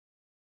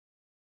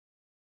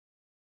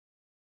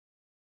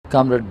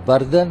Comrade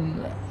Bardhan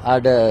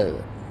had a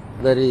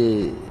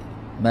very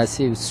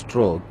massive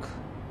stroke.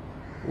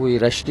 We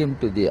rushed him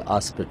to the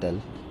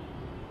hospital.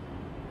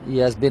 He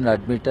has been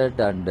admitted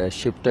and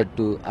shifted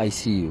to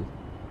ICU.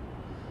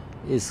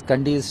 His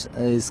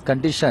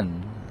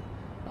condition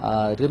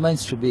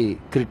remains to be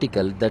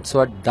critical. That's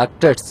what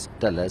doctors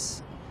tell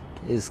us.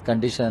 His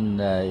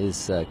condition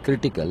is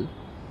critical,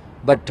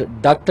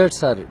 but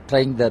doctors are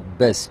trying their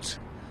best.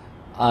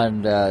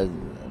 And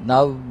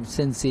now,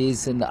 since he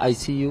is in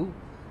ICU,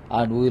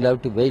 and we will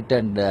have to wait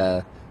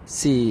and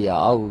see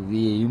how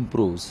he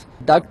improves.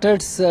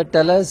 Doctors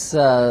tell us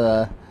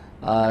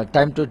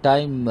time to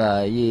time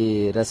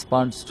he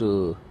responds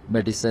to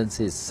medicines.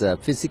 His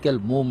physical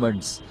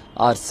movements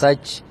are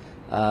such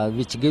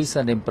which gives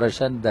an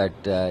impression that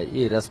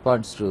he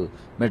responds to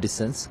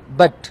medicines.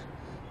 But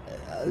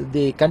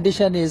the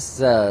condition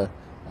is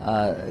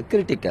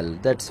critical.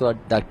 That's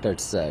what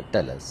doctors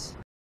tell us.